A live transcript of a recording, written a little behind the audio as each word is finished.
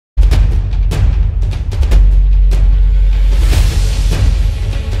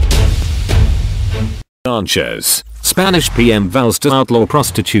Sánchez, Spanish PM vows to outlaw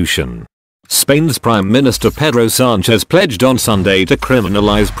prostitution. Spain's Prime Minister Pedro Sánchez pledged on Sunday to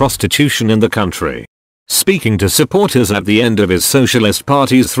criminalize prostitution in the country. Speaking to supporters at the end of his Socialist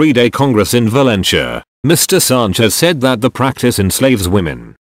Party's three-day Congress in Valencia, Mr. Sánchez said that the practice enslaves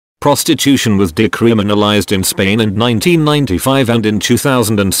women. Prostitution was decriminalized in Spain in 1995, and in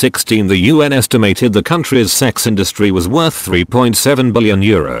 2016 the UN estimated the country's sex industry was worth €3.7 billion,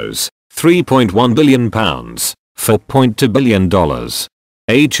 £3.1 billion, $4.2 billion.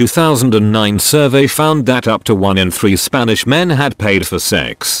 A 2009 survey found that up to 1 in 3 Spanish men had paid for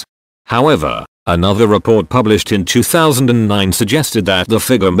sex. However, another report published in 2009 suggested that the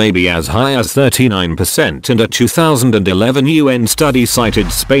figure may be as high as 39%, and a 2011 UN study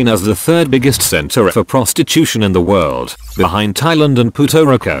cited Spain as the third biggest center for prostitution in the world, behind Thailand and Puerto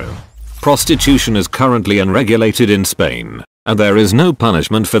Rico. Prostitution is currently unregulated in Spain, and there is no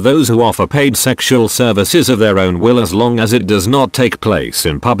punishment for those who offer paid sexual services of their own will as long as it does not take place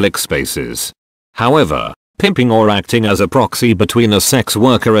in public spaces. However, pimping or acting as a proxy between a sex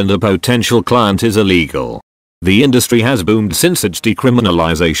worker and a potential client is illegal. The industry has boomed since its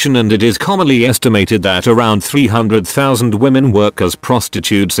decriminalization, and it is commonly estimated that around 300,000 women work as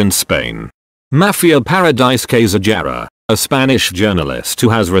prostitutes in Spain. Mafia Paradise Cazajara, a Spanish journalist who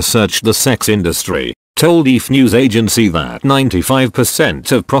has researched the sex industry, told EFE news agency that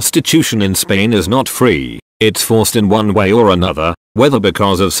 95% of prostitution in Spain is not free, it's forced in one way or another, whether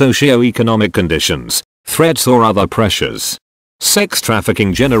because of socio-economic conditions, threats or other pressures. Sex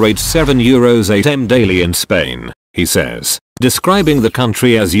trafficking generates €7.8m daily in Spain, he says, describing the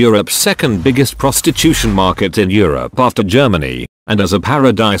country as Europe's second biggest prostitution market in Europe after Germany, and as a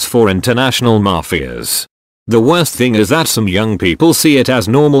paradise for international mafias. The worst thing is that some young people see it as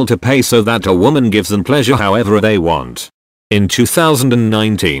normal to pay so that a woman gives them pleasure however they want. In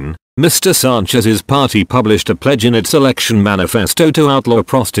 2019, Mr. Sanchez's party published a pledge in its election manifesto to outlaw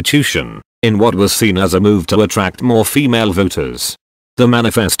prostitution, in what was seen as a move to attract more female voters. The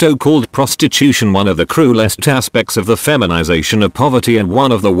manifesto called prostitution one of the cruelest aspects of the feminization of poverty and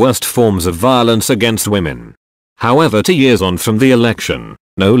one of the worst forms of violence against women. However, 2 years on from the election,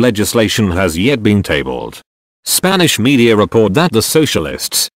 no legislation has yet been tabled. Spanish media report that the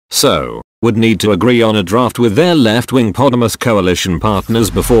socialists, would need to agree on a draft with their left-wing Podemos coalition partners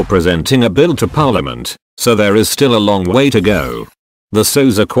before presenting a bill to parliament, so there is still a long way to go. The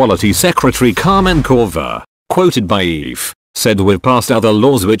SOS Equality Secretary Carmen Corva, quoted by EFE, said we've passed other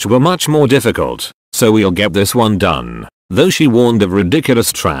laws which were much more difficult, so we'll get this one done, though she warned of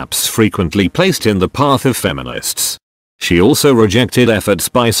ridiculous traps frequently placed in the path of feminists. She also rejected efforts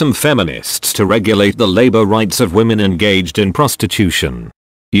by some feminists to regulate the labor rights of women engaged in prostitution.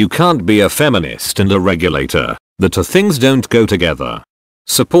 You can't be a feminist and a regulator, the two things don't go together.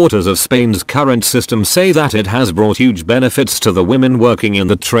 Supporters of Spain's current system say that it has brought huge benefits to the women working in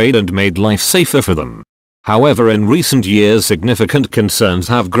the trade and made life safer for them. However, in recent years significant concerns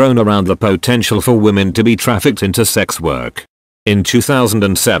have grown around the potential for women to be trafficked into sex work. In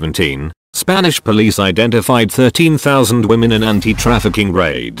 2017, Spanish police identified 13,000 women in anti-trafficking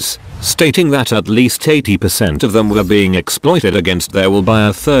raids, stating that at least 80% of them were being exploited against their will by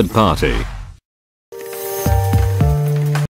a third party.